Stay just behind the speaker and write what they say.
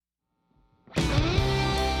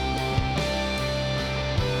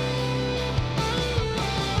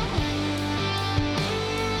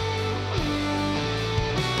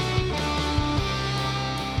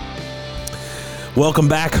Welcome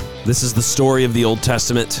back. This is the story of the Old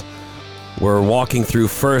Testament. We're walking through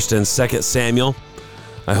 1st and 2nd Samuel.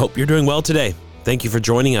 I hope you're doing well today. Thank you for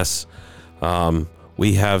joining us.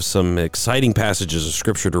 We have some exciting passages of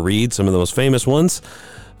Scripture to read, some of the most famous ones.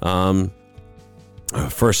 1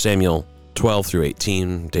 Samuel 12 through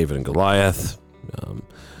 18, David and Goliath,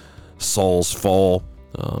 Saul's fall,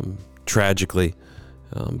 tragically.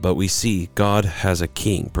 But we see God has a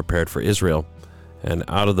king prepared for Israel. And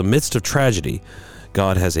out of the midst of tragedy,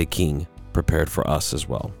 God has a king prepared for us as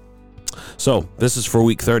well. So this is for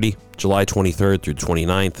week 30, July 23rd through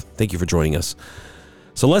 29th. Thank you for joining us.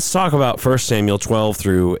 So let's talk about 1 Samuel 12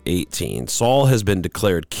 through 18. Saul has been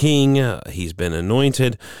declared king. He's been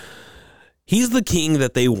anointed. He's the king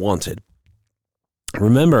that they wanted.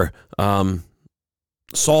 Remember,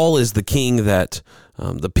 Saul is the king that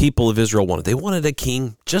the people of Israel wanted. They wanted a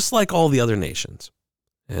king just like all the other nations.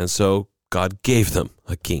 And so God gave them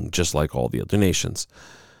a king just like all the other nations.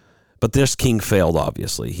 But this king failed,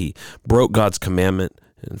 obviously. He broke God's commandment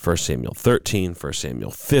in 1 Samuel 13, 1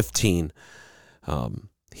 Samuel 15.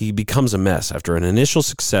 He becomes a mess. After an initial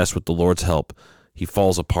success with the Lord's help, he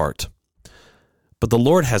falls apart. But the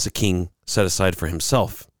Lord has a king set aside for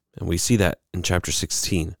himself, and we see that in chapter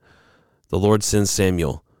 16. The Lord sends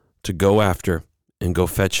Samuel to go after and go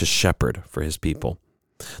fetch a shepherd for his people.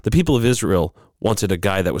 The people of Israel wanted a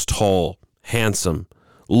guy that was tall, handsome,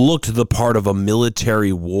 looked the part of a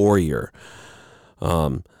military warrior.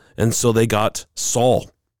 And so they got Saul.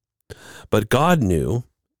 But God knew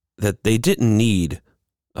that they didn't need,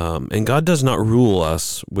 and God does not rule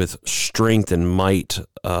us with strength and might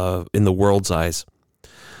in the world's eyes.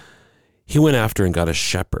 He went after and got a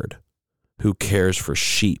shepherd who cares for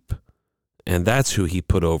sheep. And that's who he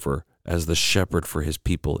put over as the shepherd for his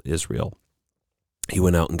people, Israel. He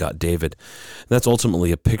went out and got David. That's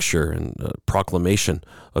ultimately a picture and a proclamation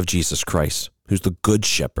of Jesus Christ, who's the good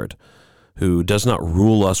shepherd, who does not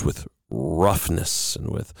rule us with roughness and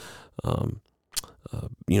with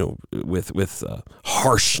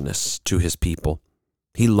harshness to his people.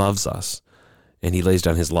 He loves us, and he lays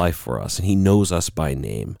down his life for us, and he knows us by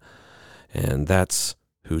name. And that's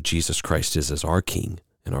who Jesus Christ is as our King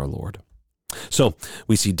and our Lord. So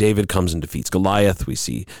we see David comes and defeats Goliath. We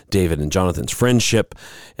see David and Jonathan's friendship.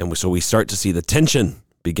 And so we start to see the tension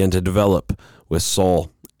begin to develop with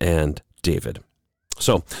Saul and David.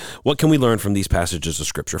 So what can we learn from these passages of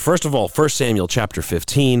Scripture? First of all, 1 Samuel chapter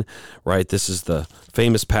 15, right? This is the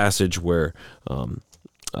famous passage where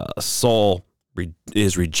Saul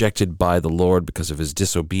is rejected by the Lord because of his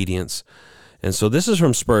disobedience. And so this is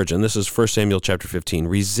from Spurgeon. This is 1 Samuel chapter 15.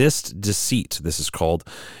 Resist deceit, this is called.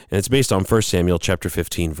 And it's based on 1 Samuel chapter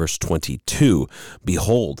 15, verse 22.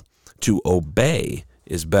 Behold, to obey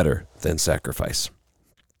is better than sacrifice.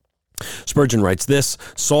 Spurgeon writes this: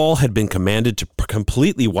 Saul had been commanded to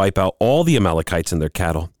completely wipe out all the Amalekites and their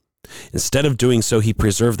cattle. Instead of doing so, he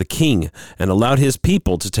preserved the king and allowed his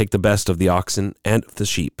people to take the best of the oxen and the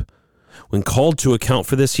sheep. When called to account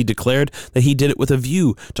for this, he declared that he did it with a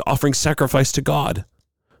view to offering sacrifice to God.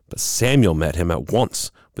 But Samuel met him at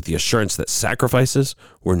once with the assurance that sacrifices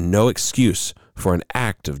were no excuse for an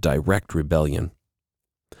act of direct rebellion.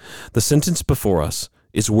 The sentence before us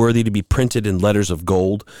is worthy to be printed in letters of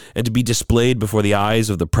gold and to be displayed before the eyes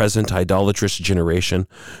of the present idolatrous generation,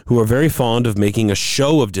 who are very fond of making a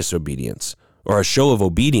show of disobedience or a show of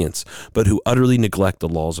obedience, but who utterly neglect the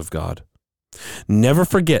laws of God. Never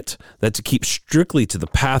forget that to keep strictly to the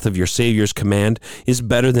path of your Savior's command is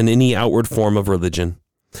better than any outward form of religion,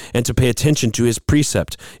 and to pay attention to his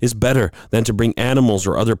precept is better than to bring animals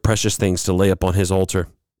or other precious things to lay upon his altar.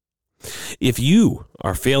 If you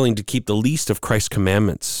are failing to keep the least of Christ's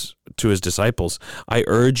commandments to his disciples, I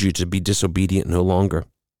urge you to be disobedient no longer.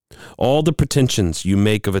 All the pretensions you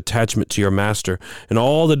make of attachment to your master and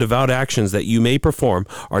all the devout actions that you may perform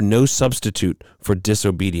are no substitute for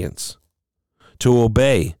disobedience. To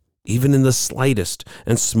obey, even in the slightest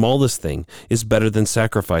and smallest thing, is better than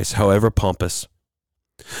sacrifice, however pompous.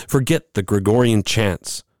 Forget the Gregorian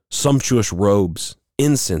chants, sumptuous robes,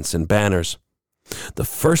 incense, and banners. The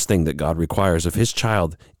first thing that God requires of his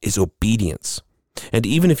child is obedience. And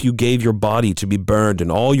even if you gave your body to be burned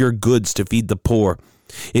and all your goods to feed the poor,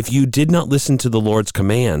 if you did not listen to the Lord's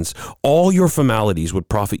commands, all your formalities would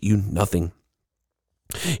profit you nothing.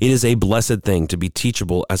 It is a blessed thing to be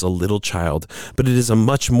teachable as a little child, but it is a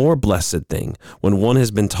much more blessed thing when one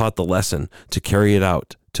has been taught the lesson to carry it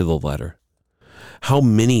out to the letter. How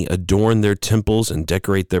many adorn their temples and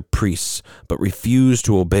decorate their priests, but refuse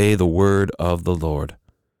to obey the word of the Lord.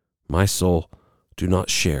 My soul, do not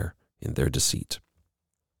share in their deceit.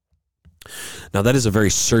 Now that is a very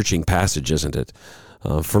searching passage, isn't it?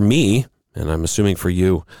 For me, and I'm assuming for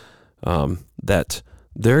you, that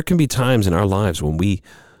there can be times in our lives when we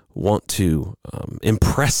want to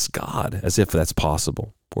impress God, as if that's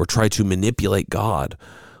possible, or try to manipulate God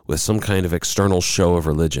with some kind of external show of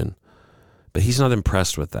religion. But he's not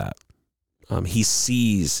impressed with that. He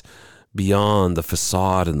sees beyond the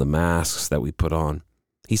facade and the masks that we put on.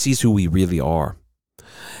 He sees who we really are.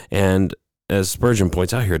 And as Spurgeon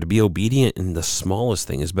points out here, to be obedient in the smallest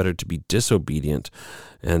thing is better to be disobedient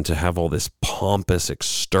and to have all this pompous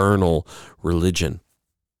external religion.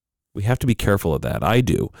 We have to be careful of that. I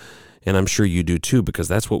do, and I'm sure you do too, because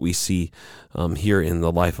that's what we see here in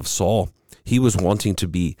the life of Saul. He was wanting to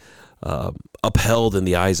be upheld in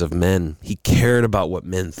the eyes of men. He cared about what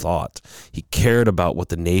men thought. He cared about what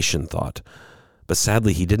the nation thought. But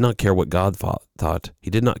sadly, he did not care what God thought. He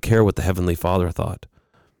did not care what the Heavenly Father thought.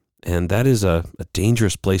 And that is a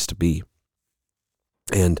dangerous place to be.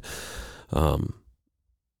 And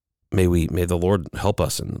may the Lord help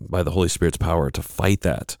us, and by the Holy Spirit's power, to fight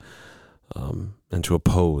that and to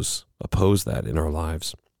oppose that in our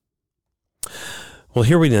lives. Well,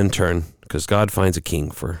 here we then turn, because God finds a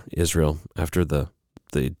king for Israel after the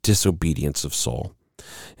disobedience of Saul.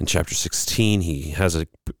 In chapter 16, he has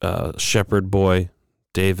a shepherd boy,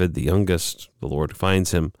 David, the youngest. The Lord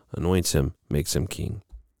finds him, anoints him, makes him king.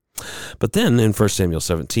 But then in 1 Samuel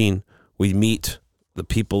 17, we meet the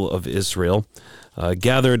people of Israel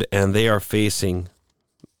gathered, and they are facing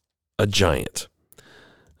a giant.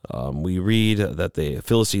 We read that the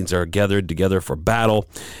Philistines are gathered together for battle,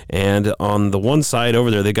 and on the one side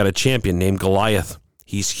over there, they've got a champion named Goliath.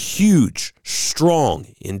 He's huge, strong,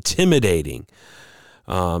 intimidating.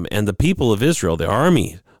 And the people of Israel, the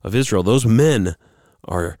army of Israel, those men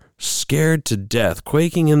are scared to death,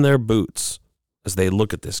 quaking in their boots as they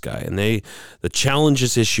look at this guy. And the challenge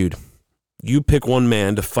is issued: you pick one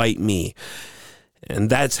man to fight me, and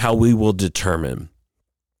that's how we will determine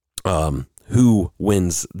who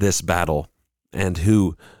wins this battle and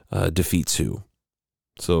who defeats who.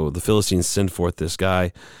 So the Philistines send forth this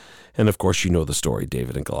guy, and of course you know the story,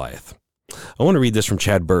 David and Goliath. I want to read this from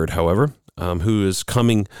Chad Bird, however, who is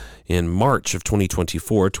coming in March of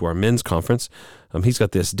 2024 to our men's conference. He's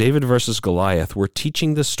got this: David versus Goliath. We're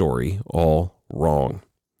teaching the story all wrong.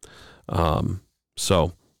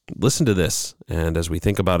 So listen to this, and as we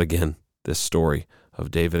think about again this story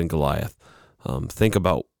of David and Goliath, think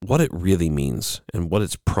about what it really means and what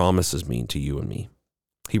its promises mean to you and me.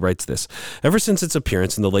 He writes this: ever since its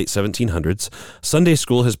appearance in the late 1700s, Sunday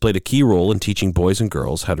school has played a key role in teaching boys and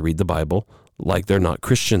girls how to read the Bible like they're not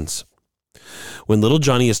Christians. When little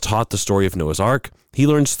Johnny is taught the story of Noah's Ark, he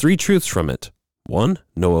learns 3 truths from it. 1,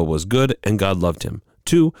 Noah was good and God loved him.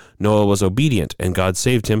 2, Noah was obedient and God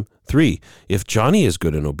saved him. 3, if Johnny is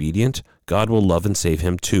good and obedient, God will love and save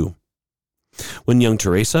him too. When young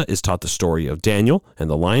Teresa is taught the story of Daniel and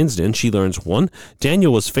the lion's den, she learns: 1,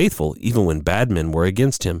 Daniel was faithful even when bad men were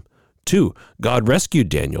against him. 2, God rescued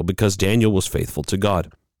Daniel because Daniel was faithful to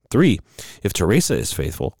God. 3, if Teresa is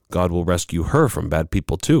faithful, God will rescue her from bad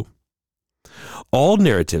people too. All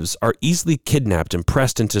narratives are easily kidnapped and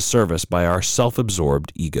pressed into service by our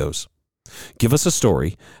self-absorbed egos. Give us a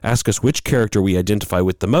story, ask us which character we identify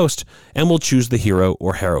with the most, and we'll choose the hero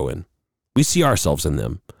or heroine. We see ourselves in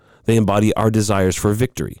them. They embody our desires for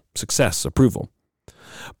victory, success, approval.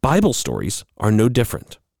 Bible stories are no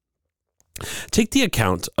different. Take the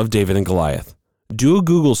account of David and Goliath. Do a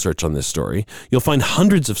Google search on this story. You'll find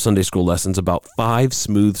hundreds of Sunday school lessons about 5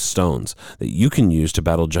 smooth stones that you can use to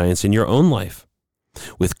battle giants in your own life.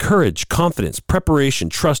 With courage, confidence, preparation,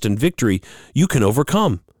 trust, and victory, you can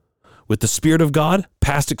overcome. With the Spirit of God,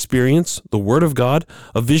 past experience, the Word of God,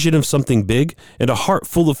 a vision of something big, and a heart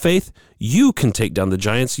full of faith, you can take down the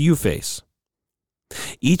giants you face.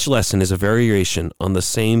 Each lesson is a variation on the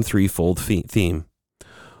same threefold theme.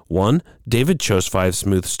 1, David chose 5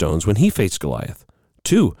 smooth stones when he faced Goliath.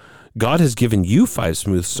 2, God has given you 5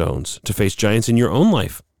 smooth stones to face giants in your own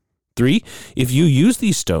life. 3, if you use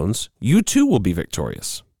these stones, you too will be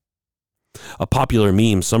victorious. A popular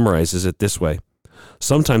meme summarizes it this way: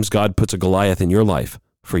 sometimes God puts a Goliath in your life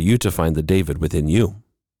for you to find the David within you.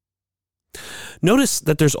 Notice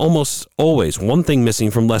that there's almost always one thing missing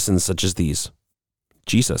from lessons such as these: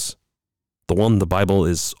 Jesus, the one the Bible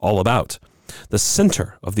is all about, the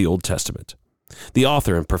center of the Old Testament, the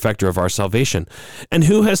author and perfecter of our salvation. And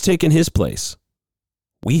who has taken his place?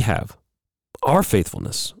 We have. Our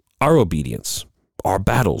faithfulness, our obedience, our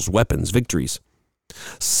battles, weapons, victories.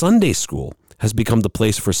 Sunday school has become the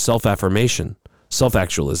place for self-affirmation,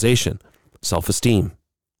 self-actualization, self-esteem.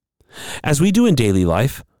 As we do in daily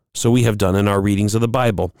life, so we have done in our readings of the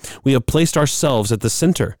Bible. We have placed ourselves at the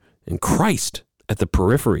center and Christ at the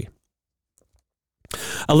periphery.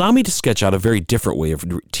 Allow me to sketch out a very different way of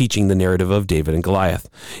teaching the narrative of David and Goliath.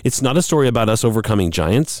 It's not a story about us overcoming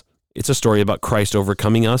giants. It's a story about Christ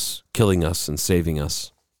overcoming us, killing us, and saving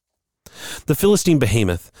us. The Philistine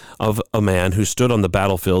behemoth of a man who stood on the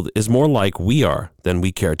battlefield is more like we are than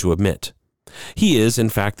we care to admit. He is, in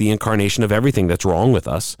fact, the incarnation of everything that's wrong with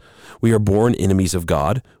us. We are born enemies of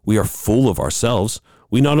God. We are full of ourselves.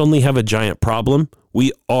 We not only have a giant problem,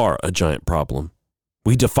 we are a giant problem.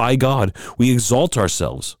 We defy God. We exalt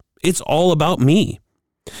ourselves. It's all about me.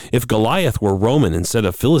 If Goliath were Roman instead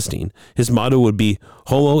of Philistine, his motto would be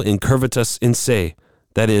Homo incurvatus in se,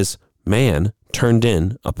 that is, man turned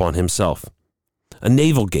in upon himself. A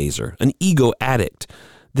navel gazer, an ego addict.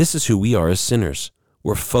 This is who we are as sinners.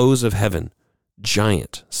 We're foes of heaven,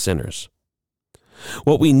 giant sinners.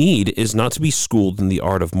 What we need is not to be schooled in the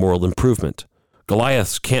art of moral improvement.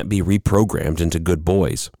 Goliaths can't be reprogrammed into good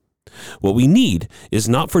boys. What we need is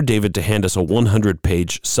not for David to hand us a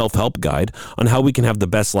 100-page self-help guide on how we can have the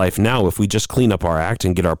best life now if we just clean up our act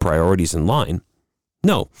and get our priorities in line.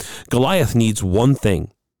 No, Goliath needs one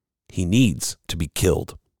thing. He needs to be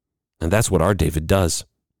killed. And that's what our David does.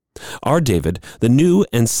 Our David, the new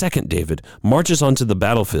and second David, marches onto the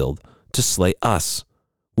battlefield to slay us.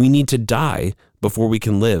 We need to die before we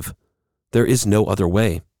can live. There is no other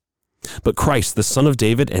way. But Christ, the Son of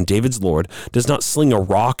David and David's Lord, does not sling a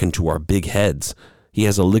rock into our big heads. He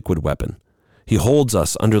has a liquid weapon. He holds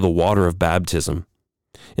us under the water of baptism.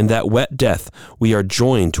 In that wet death, we are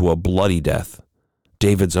joined to a bloody death,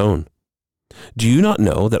 David's own. Do you not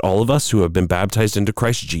know that all of us who have been baptized into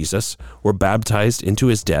Christ Jesus were baptized into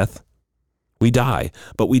his death? We die,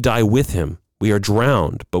 but we die with him. We are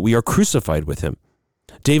drowned, but we are crucified with him.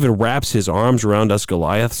 David wraps his arms around us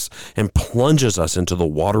Goliaths and plunges us into the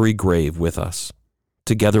watery grave with us.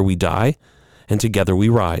 Together we die, and together we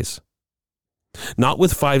rise. Not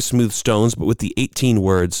with 5 smooth stones, but with the 18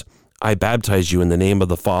 words, I baptize you in the name of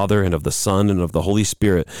the Father and of the Son and of the Holy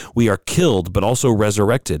Spirit. We are killed, but also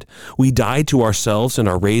resurrected. We die to ourselves and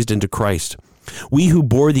are raised into Christ. We who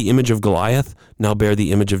bore the image of Goliath now bear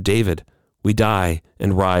the image of David. We die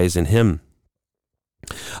and rise in him.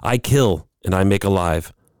 I kill and I make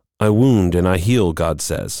alive. I wound and I heal, God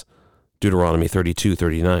says. Deuteronomy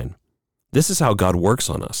 32:39. This is how God works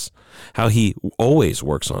on us, how he always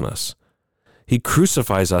works on us. He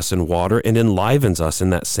crucifies us in water and enlivens us in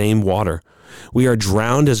that same water. We are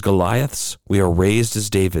drowned as Goliaths. We are raised as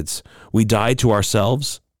Davids. We die to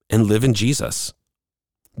ourselves and live in Jesus.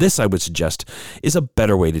 This, I would suggest, is a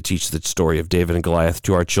better way to teach the story of David and Goliath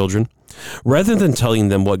to our children. Rather than telling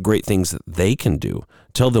them what great things they can do,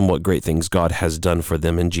 tell them what great things God has done for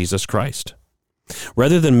them in Jesus Christ.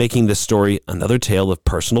 Rather than making this story another tale of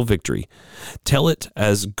personal victory, tell it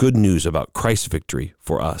as good news about Christ's victory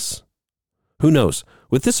for us. Who knows?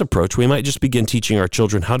 With this approach, we might just begin teaching our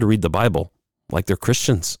children how to read the Bible like they're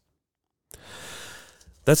Christians.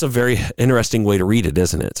 That's a very interesting way to read it,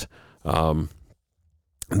 isn't it? We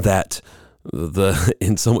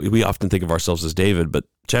often think of ourselves as David, but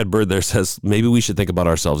Chad Bird there says maybe we should think about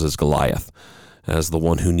ourselves as Goliath, as the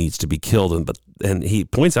one who needs to be killed. And he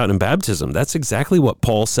points out in baptism, that's exactly what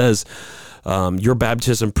Paul says your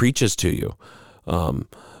baptism preaches to you.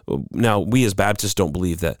 Now, we as Baptists don't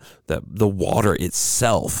believe that the water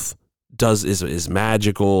itself is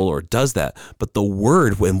magical or does that, but the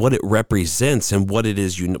word and what it represents and what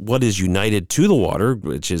is united to the water,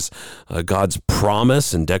 which is God's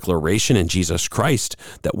promise and declaration in Jesus Christ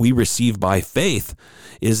that we receive by faith,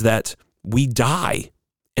 is that we die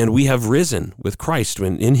and we have risen with Christ.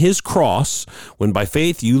 When in his cross, when by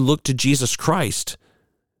faith you look to Jesus Christ,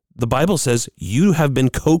 the Bible says you have been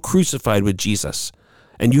co-crucified with Jesus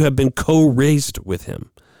and you have been co-raised with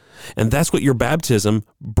him. And that's what your baptism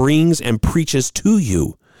brings and preaches to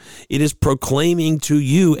you. It is proclaiming to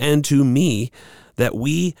you and to me that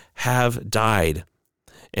we have died.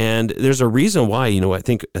 And there's a reason why, I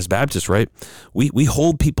think as Baptists, right, we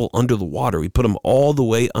hold people under the water. We put them all the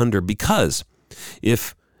way under because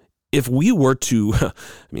if we were to,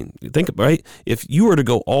 if you were to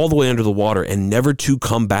go all the way under the water and never to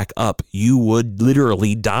come back up, you would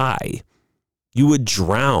literally die. You would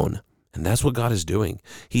drown. And that's what God is doing.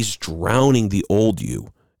 He's drowning the old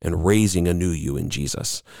you and raising a new you in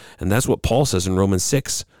Jesus. And that's what Paul says in Romans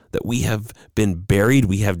 6, that we have been buried,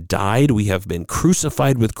 we have died, we have been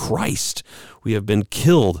crucified with Christ. We have been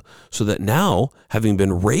killed so that now, having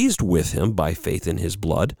been raised with him by faith in his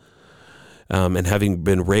blood, and having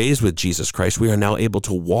been raised with Jesus Christ, we are now able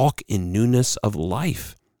to walk in newness of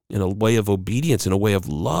life, in a way of obedience, in a way of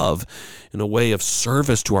love, in a way of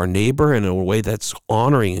service to our neighbor, and in a way that's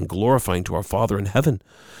honoring and glorifying to our Father in heaven.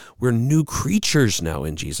 We're new creatures now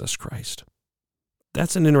in Jesus Christ.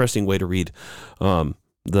 That's an interesting way to read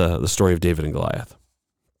the story of David and Goliath.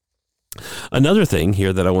 Another thing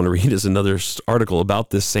here that I want to read is another article about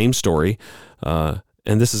this same story, and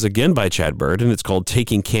this is again by Chad Bird, and it's called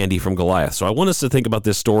Taking Candy from Goliath. So I want us to think about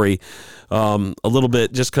this story a little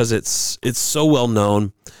bit just because it's so well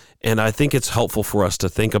known, and I think it's helpful for us to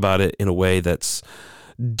think about it in a way that's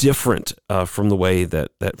different from the way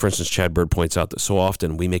that, for instance, Chad Bird points out that so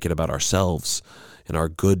often we make it about ourselves and our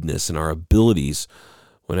goodness and our abilities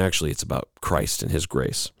when actually it's about Christ and his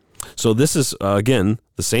grace. So this is, again,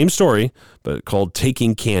 the same story, but called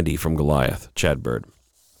Taking Candy from Goliath, Chad Bird.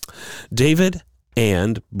 David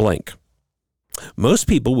and blank. Most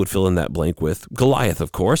people would fill in that blank with Goliath,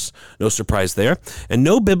 of course. No surprise there, and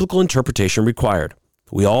no biblical interpretation required.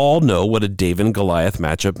 We all know what a David and Goliath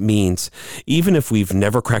matchup means, even if we've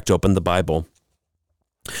never cracked open the Bible.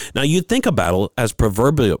 Now, you'd think a battle as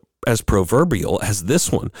proverbial as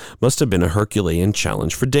this one must have been a Herculean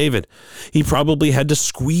challenge for David. He probably had to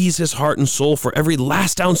squeeze his heart and soul for every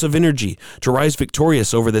last ounce of energy to rise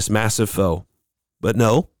victorious over this massive foe. But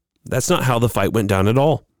no, that's not how the fight went down at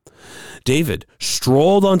all. David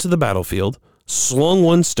strolled onto the battlefield, slung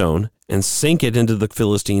one stone, and sank it into the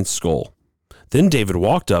Philistine's skull. Then David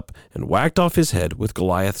walked up and whacked off his head with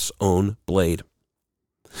Goliath's own blade.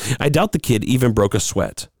 I doubt the kid even broke a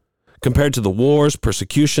sweat. Compared to the wars,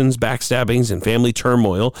 persecutions, backstabbings, and family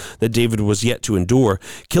turmoil that David was yet to endure,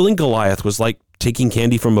 killing Goliath was like taking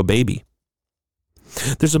candy from a baby.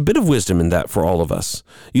 There's a bit of wisdom in that for all of us.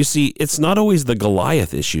 You see, it's not always the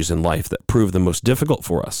Goliath issues in life that prove the most difficult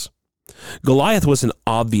for us. Goliath was an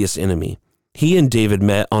obvious enemy. He and David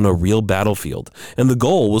met on a real battlefield, and the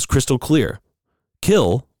goal was crystal clear: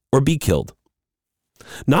 kill or be killed.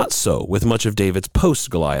 Not so with much of David's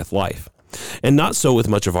post-Goliath life. And not so with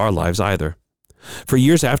much of our lives either. For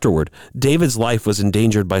years afterward, David's life was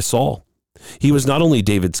endangered by Saul. He was not only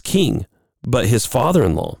David's king, but his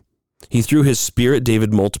father-in-law. He threw his spear at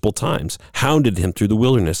David multiple times, hounded him through the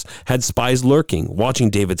wilderness, had spies lurking, watching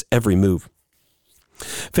David's every move.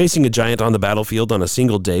 Facing a giant on the battlefield on a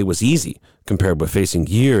single day was easy, compared with facing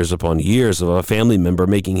years upon years of a family member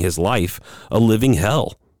making his life a living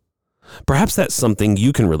hell. Perhaps that's something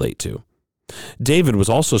you can relate to. David was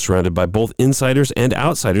also surrounded by both insiders and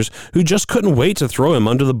outsiders who just couldn't wait to throw him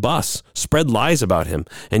under the bus, spread lies about him,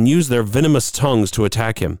 and use their venomous tongues to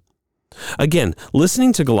attack him. Again,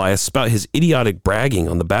 listening to Goliath spout his idiotic bragging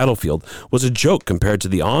on the battlefield was a joke compared to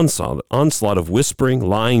the onslaught of whispering,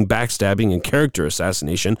 lying, backstabbing, and character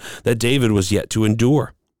assassination that David was yet to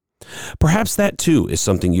endure. Perhaps that too is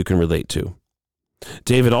something you can relate to.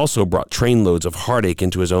 David also brought trainloads of heartache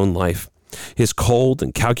into his own life. His cold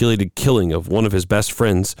and calculated killing of one of his best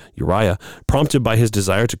friends, Uriah, prompted by his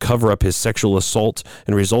desire to cover up his sexual assault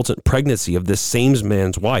and resultant pregnancy of this same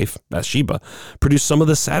man's wife, Bathsheba, produced some of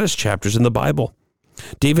the saddest chapters in the Bible.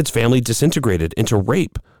 David's family disintegrated into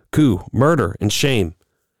rape, coup, murder, and shame.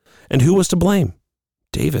 And who was to blame?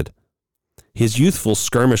 David. His youthful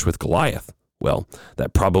skirmish with Goliath, well,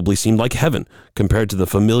 that probably seemed like heaven compared to the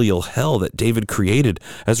familial hell that David created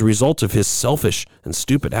as a result of his selfish and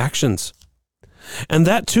stupid actions. And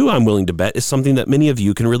that, too, I'm willing to bet, is something that many of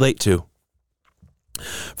you can relate to.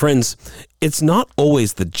 Friends, it's not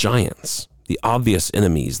always the giants, the obvious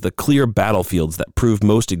enemies, the clear battlefields that prove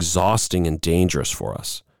most exhausting and dangerous for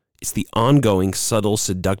us. It's the ongoing, subtle,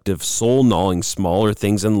 seductive, soul-gnawing, smaller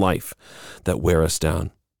things in life that wear us down.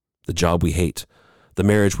 The job we hate, the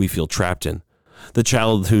marriage we feel trapped in, the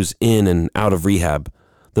child who's in and out of rehab,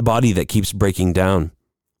 the body that keeps breaking down,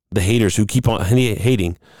 the haters who keep on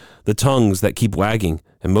hating, the tongues that keep wagging,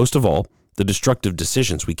 and most of all, the destructive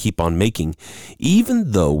decisions we keep on making,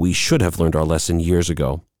 even though we should have learned our lesson years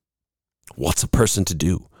ago. What's a person to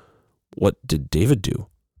do? What did David do?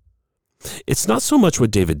 It's not so much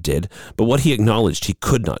what David did, but what he acknowledged he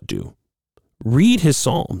could not do. Read his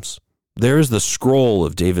Psalms. There is the scroll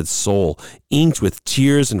of David's soul, inked with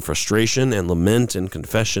tears and frustration and lament and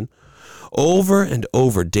confession. Over and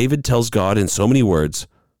over, David tells God in so many words,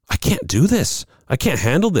 I can't do this. I can't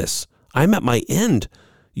handle this. I'm at my end.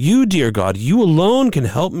 You, dear God, you alone can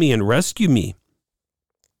help me and rescue me.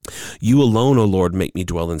 You alone, O Lord, make me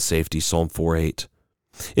dwell in safety, Psalm 4:8.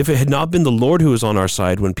 If it had not been the Lord who was on our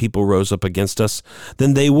side when people rose up against us,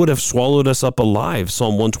 then they would have swallowed us up alive,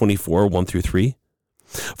 Psalm 124, 1-3.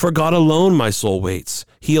 For God alone my soul waits.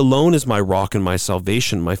 He alone is my rock and my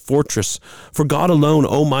salvation, my fortress. For God alone,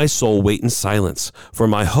 O my soul, wait in silence, for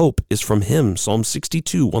my hope is from him, Psalm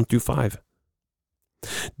 62, 1-5.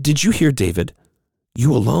 Did you hear David?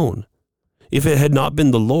 You alone. If it had not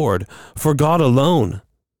been the Lord, for God alone.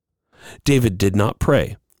 David did not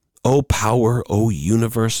pray, O power, O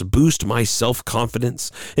universe, boost my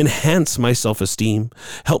self-confidence, enhance my self-esteem.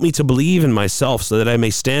 Help me to believe in myself so that I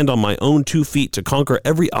may stand on my own 2 feet to conquer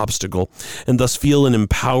every obstacle and thus feel an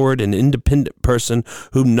empowered and independent person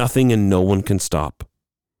whom nothing and no one can stop.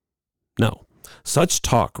 No, such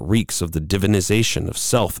talk reeks of the divinization of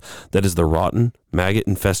self that is the rotten,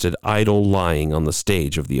 maggot-infested idol lying on the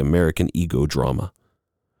stage of the American ego drama.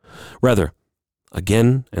 Rather,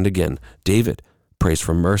 again and again, David prays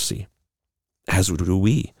for mercy, as do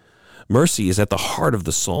we. Mercy is at the heart of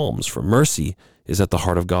the Psalms, for mercy is at the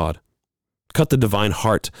heart of God. Cut the divine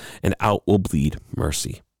heart, and out will bleed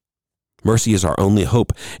mercy. Mercy is our only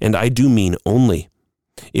hope, and I do mean only.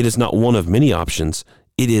 It is not one of many options,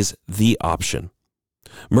 it is the option.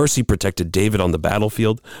 Mercy protected David on the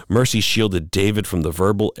battlefield. Mercy shielded David from the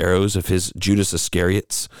verbal arrows of his Judas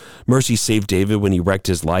Iscariots. Mercy saved David when he wrecked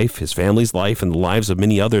his life, his family's life, and the lives of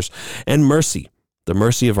many others. And mercy, the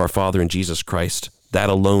mercy of our Father in Jesus Christ, that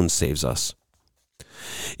alone saves us.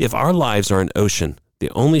 If our lives are an ocean,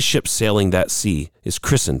 the only ship sailing that sea is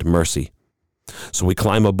christened mercy. So we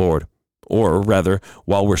climb aboard, or rather,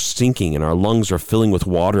 while we're sinking and our lungs are filling with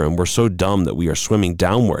water and we're so dumb that we are swimming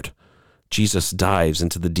downward, Jesus dives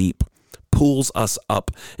into the deep, pulls us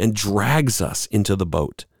up, and drags us into the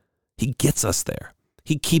boat. He gets us there.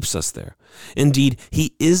 He keeps us there. Indeed,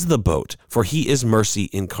 he is the boat, for he is mercy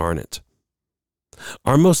incarnate.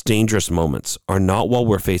 Our most dangerous moments are not while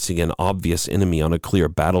we're facing an obvious enemy on a clear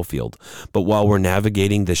battlefield, but while we're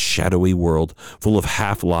navigating this shadowy world full of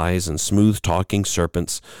half-lies and smooth-talking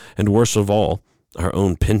serpents, and worst of all, our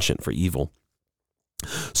own penchant for evil.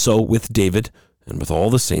 So with David and with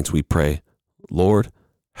all the saints we pray, Lord,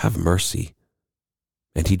 have mercy.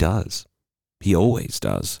 And he does. He always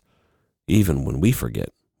does, even when we forget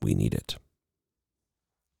we need it.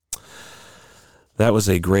 That was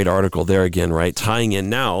a great article there again, right? Tying in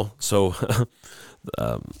now. So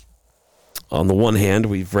on the one hand,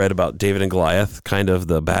 we've read about David and Goliath, kind of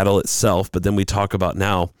the battle itself, but then we talk about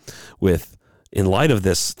now with, in light of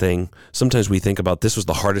this thing, sometimes we think about this was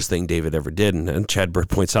the hardest thing David ever did. And Chad Bird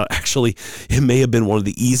points out, actually, it may have been one of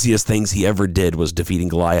the easiest things he ever did was defeating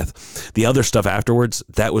Goliath. The other stuff afterwards,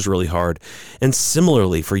 that was really hard. And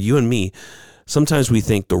similarly, for you and me, sometimes we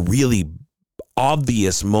think the really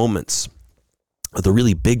obvious moments, the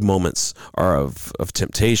really big moments are of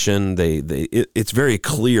temptation. It's very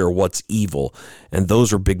clear what's evil, and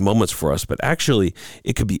those are big moments for us. But actually,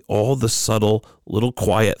 it could be all the subtle, little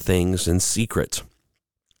quiet things in secret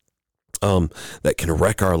that can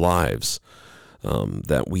wreck our lives,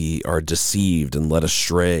 that we are deceived and led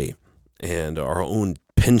astray, and our own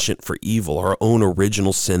penchant for evil, our own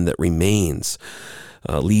original sin that remains,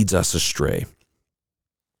 leads us astray.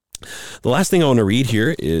 The last thing I want to read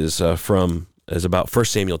here is about 1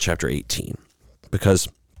 Samuel chapter 18, because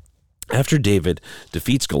after David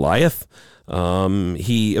defeats Goliath,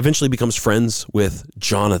 he eventually becomes friends with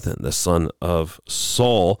Jonathan, the son of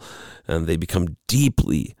Saul, and they become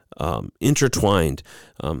deeply intertwined,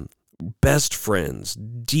 best friends,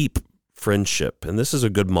 deep friendship. And this is a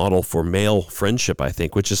good model for male friendship, I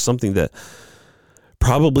think, which is something that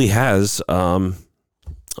probably has gone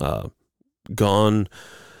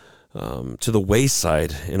to the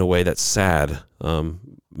wayside in a way that's sad.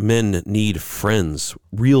 Men need friends,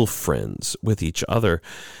 real friends with each other.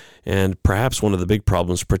 And perhaps one of the big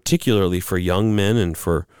problems, particularly for young men and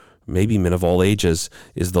for maybe men of all ages,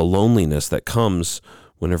 is the loneliness that comes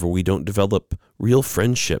whenever we don't develop real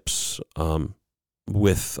friendships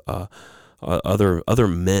with other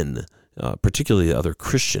men, particularly other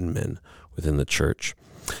Christian men within the church.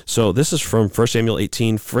 So this is from 1 Samuel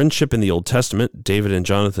 18, Friendship in the Old Testament, David and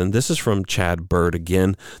Jonathan. This is from Chad Bird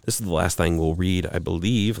again. This is the last thing we'll read, I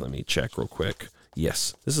believe. Let me check real quick.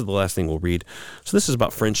 Yes, this is the last thing we'll read. So this is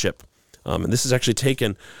about friendship. And this is actually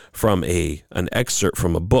taken from an excerpt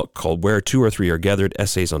from a book called Where Two or Three Are Gathered,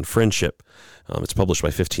 Essays on Friendship. It's published by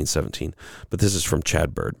 1517, but this is from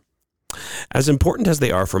Chad Bird. As important as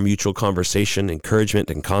they are for mutual conversation, encouragement,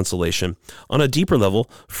 and consolation, on a deeper level,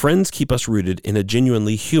 friends keep us rooted in a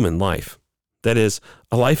genuinely human life. That is,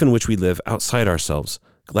 a life in which we live outside ourselves,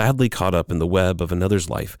 gladly caught up in the web of another's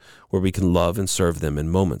life, where we can love and serve them in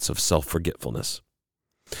moments of self-forgetfulness.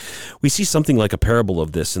 We see something like a parable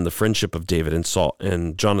of this in the friendship of David and Saul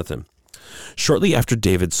and Jonathan. Shortly after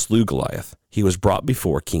David slew Goliath, he was brought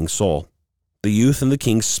before King Saul. The youth and the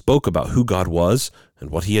king spoke about who God was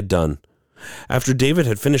and what he had done. After David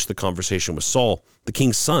had finished the conversation with Saul, the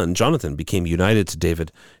king's son, Jonathan, became united to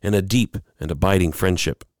David in a deep and abiding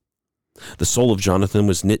friendship. The soul of Jonathan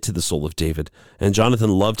was knit to the soul of David, and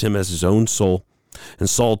Jonathan loved him as his own soul. And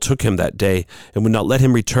Saul took him that day and would not let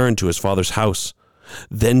him return to his father's house.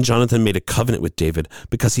 Then Jonathan made a covenant with David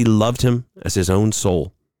because he loved him as his own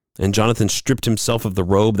soul. And Jonathan stripped himself of the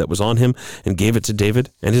robe that was on him and gave it to David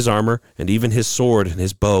and his armor and even his sword and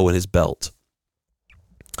his bow and his belt.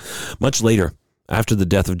 Much later, after the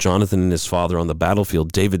death of Jonathan and his father on the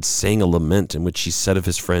battlefield, David sang a lament in which he said of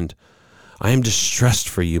his friend, "I am distressed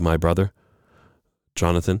for you, my brother.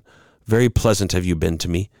 Jonathan, very pleasant have you been to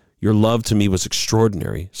me. Your love to me was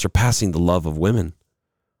extraordinary, surpassing the love of women."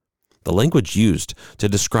 The language used to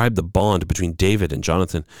describe the bond between David and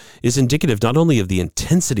Jonathan is indicative not only of the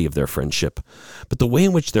intensity of their friendship, but the way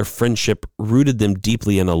in which their friendship rooted them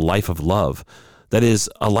deeply in a life of love, that is,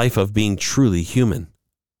 a life of being truly human.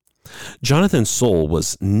 Jonathan's soul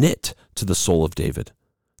was knit to the soul of David.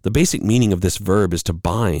 The basic meaning of this verb is to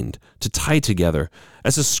bind, to tie together,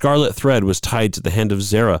 as a scarlet thread was tied to the hand of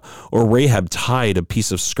Zerah, or Rahab tied a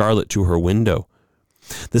piece of scarlet to her window.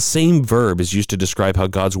 The same verb is used to describe how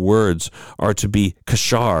God's words are to be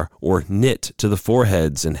kashar, or knit to the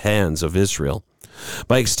foreheads and hands of Israel.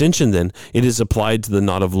 By extension, then, it is applied to the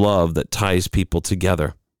knot of love that ties people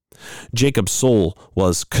together. Jacob's soul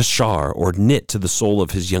was kashar, or knit to the soul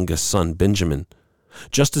of his youngest son, Benjamin,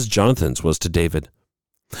 just as Jonathan's was to David.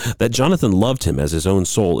 That Jonathan loved him as his own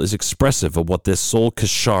soul is expressive of what this soul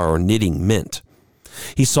kashar, or knitting, meant.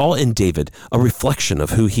 He saw in David a reflection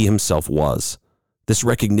of who he himself was. This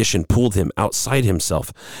recognition pulled him outside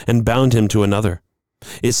himself and bound him to another.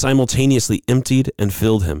 It simultaneously emptied and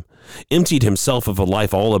filled him, emptied himself of a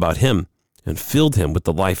life all about him, and filled him with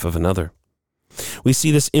the life of another. We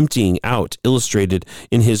see this emptying out illustrated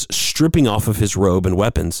in his stripping off of his robe and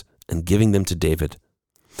weapons and giving them to David.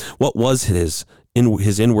 What was his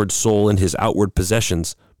inward soul and his outward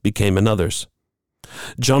possessions became another's.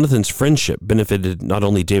 Jonathan's friendship benefited not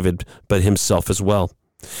only David, but himself as well.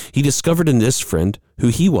 He discovered in this friend who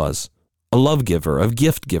he was, a love giver, a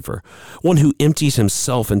gift giver, one who empties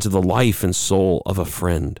himself into the life and soul of a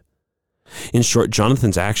friend. In short,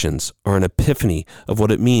 Jonathan's actions are an epiphany of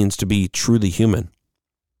what it means to be truly human.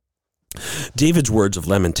 David's words of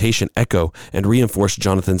lamentation echo and reinforce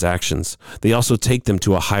Jonathan's actions. They also take them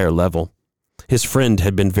to a higher level. His friend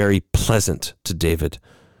had been very pleasant to David.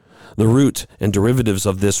 The root and derivatives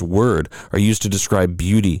of this word are used to describe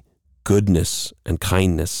beauty, goodness, and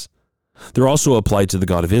kindness. They're also applied to the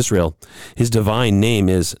God of Israel. His divine name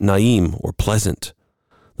is Naim, or pleasant.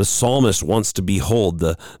 The psalmist wants to behold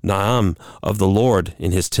the Naam of the Lord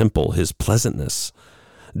in his temple, his pleasantness.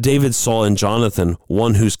 David saw in Jonathan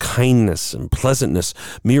one whose kindness and pleasantness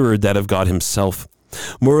mirrored that of God himself.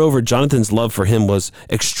 Moreover, Jonathan's love for him was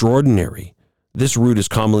extraordinary. This root is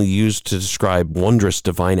commonly used to describe wondrous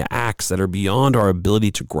divine acts that are beyond our ability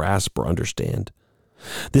to grasp or understand.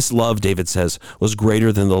 This love, David says, was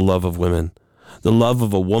greater than the love of women. The love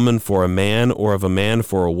of a woman for a man or of a man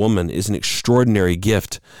for a woman is an extraordinary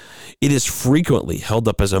gift. It is frequently held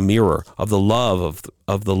up as a mirror of the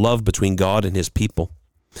love between God and his people.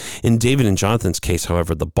 In David and Jonathan's case,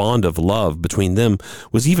 however, the bond of love between them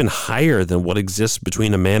was even higher than what exists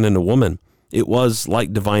between a man and a woman. It was,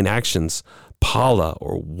 like divine actions, pala,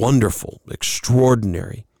 or wonderful,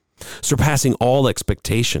 extraordinary, surpassing all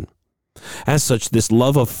expectation. As such, this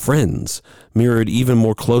love of friends mirrored even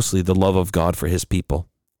more closely the love of God for his people.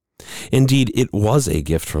 Indeed, it was a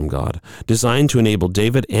gift from God, designed to enable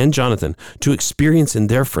David and Jonathan to experience in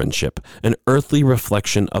their friendship an earthly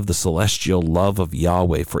reflection of the celestial love of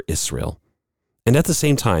Yahweh for Israel. And at the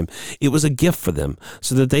same time, it was a gift for them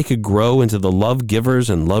so that they could grow into the love givers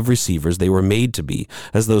and love receivers they were made to be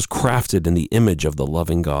as those crafted in the image of the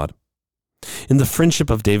loving God. In the friendship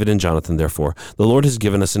of David and Jonathan, therefore, the Lord has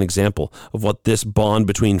given us an example of what this bond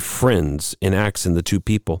between friends enacts in the two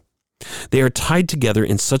people. They are tied together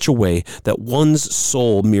in such a way that one's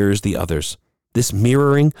soul mirrors the other's. This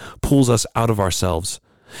mirroring pulls us out of ourselves.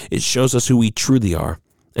 It shows us who we truly are.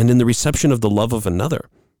 And in the reception of the love of another,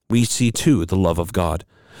 we see too the love of God,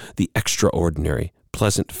 the extraordinary,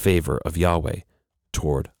 pleasant favor of Yahweh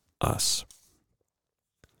toward us.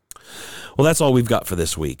 Well, that's all we've got for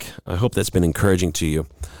this week. I hope that's been encouraging to you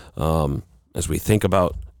as we think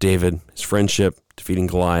about David, his friendship, defeating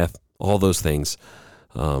Goliath, all those things.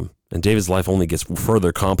 And David's life only gets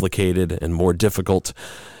further complicated and more difficult,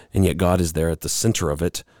 and yet God is there at the center of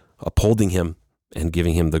it, upholding him and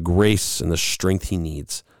giving him the grace and the strength he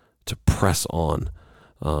needs to press on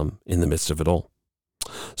in the midst of it all.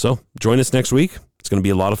 So join us next week. It's going to be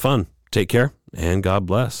a lot of fun. Take care, and God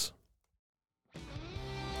bless.